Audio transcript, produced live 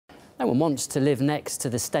No one wants to live next to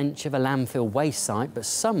the stench of a landfill waste site, but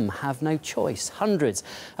some have no choice. Hundreds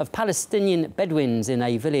of Palestinian Bedouins in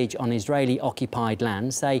a village on Israeli-occupied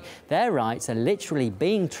land say their rights are literally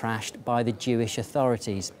being trashed by the Jewish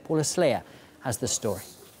authorities. Paula Slier has the story.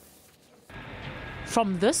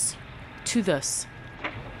 From this to this.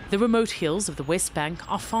 The remote hills of the West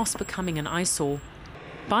Bank are fast becoming an eyesore.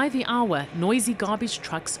 By the hour, noisy garbage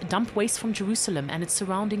trucks dump waste from Jerusalem and its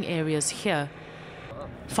surrounding areas here.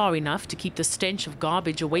 Far enough to keep the stench of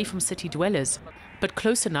garbage away from city dwellers, but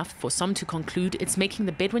close enough for some to conclude it's making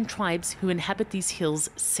the Bedouin tribes who inhabit these hills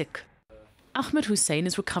sick. Ahmed Hussein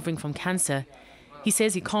is recovering from cancer. He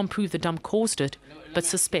says he can't prove the dump caused it, but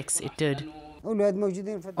suspects it did.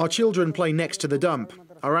 Our children play next to the dump.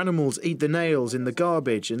 Our animals eat the nails in the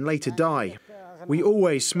garbage and later die. We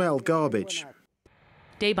always smell garbage.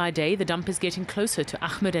 Day by day, the dump is getting closer to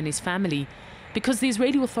Ahmed and his family because the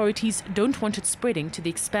Israeli authorities don't want it spreading to the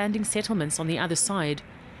expanding settlements on the other side.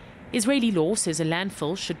 Israeli law says a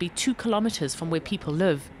landfill should be 2 kilometers from where people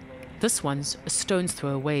live. This one's a stone's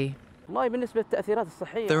throw away.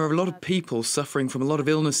 There are a lot of people suffering from a lot of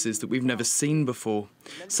illnesses that we've never seen before.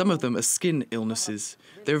 Some of them are skin illnesses.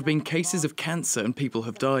 There have been cases of cancer and people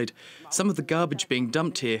have died. Some of the garbage being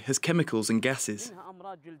dumped here has chemicals and gases.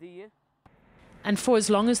 And for as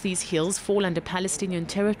long as these hills fall under Palestinian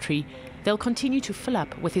territory, they'll continue to fill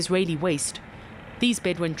up with Israeli waste. These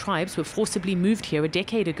Bedouin tribes were forcibly moved here a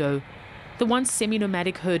decade ago. The once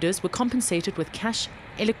semi-nomadic herders were compensated with cash,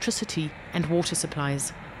 electricity and water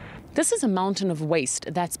supplies. This is a mountain of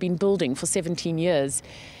waste that's been building for 17 years.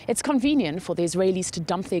 It's convenient for the Israelis to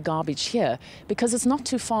dump their garbage here because it's not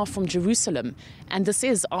too far from Jerusalem, and this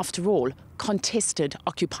is, after all, contested,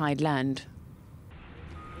 occupied land.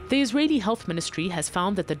 The Israeli Health Ministry has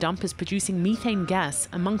found that the dump is producing methane gas,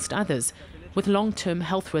 amongst others, with long-term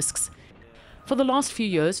health risks. For the last few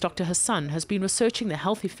years, Dr. Hassan has been researching the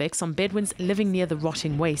health effects on Bedouins living near the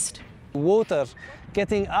rotting waste. Water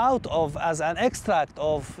getting out of as an extract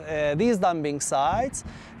of these dumping sites,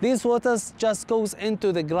 these waters just goes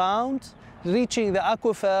into the ground, reaching the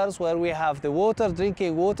aquifers where we have the water,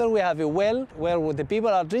 drinking water. We have a well where the people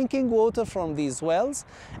are drinking water from these wells.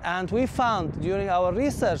 And we found during our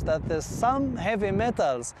research that there's some heavy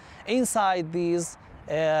metals inside these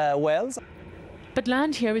wells. But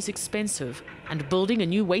land here is expensive, and building a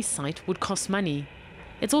new waste site would cost money.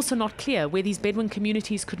 It's also not clear where these Bedouin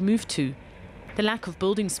communities could move to. The lack of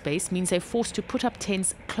building space means they're forced to put up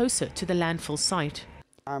tents closer to the landfill site.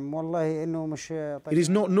 It is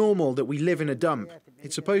not normal that we live in a dump.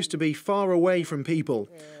 It's supposed to be far away from people,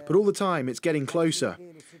 but all the time it's getting closer.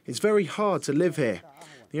 It's very hard to live here.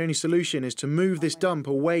 The only solution is to move this dump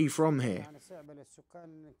away from here.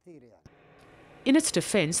 In its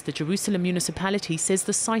defense, the Jerusalem municipality says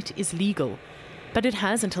the site is legal, but it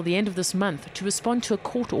has until the end of this month to respond to a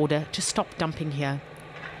court order to stop dumping here.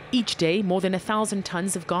 Each day, more than 1,000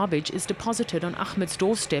 tons of garbage is deposited on Ahmed's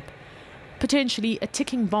doorstep, potentially a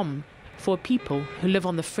ticking bomb for people who live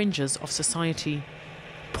on the fringes of society.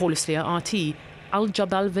 Paula Slier, RT, Al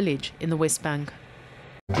Jabal village in the West Bank.